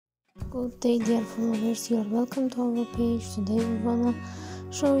Good day, dear followers, you are welcome to our page. Today we wanna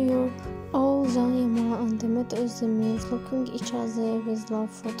show you all canyaman and DEMET OZDEMİR looking each other with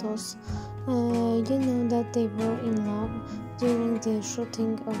love photos. You know that they were in love during the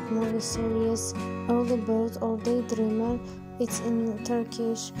shooting of movie series earlybird or daydreamer. It's in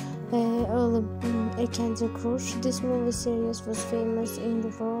Turkish. This movie series was famous in the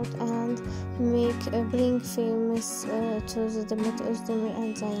world and bring famous to the DEMET OZDEMİR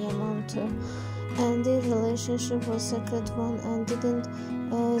and canyaman too. And their relationship was secret one, and they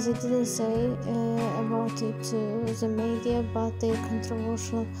didn't say about it to the media, but their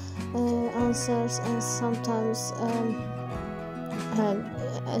controversial answers and sometimes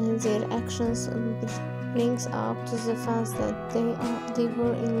their actions brings up to the fans that they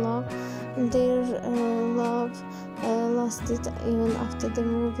were in love. Their love lasted even after the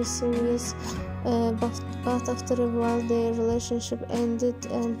movie series, but after a while their relationship ended,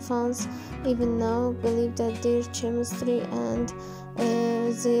 and fans even now believe that their chemistry and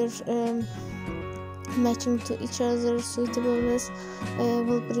their matching to each other's suitableness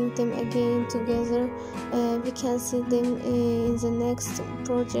will bring them again together. We can see them in the next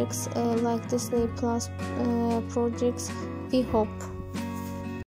projects like Disney Plus projects, we hope.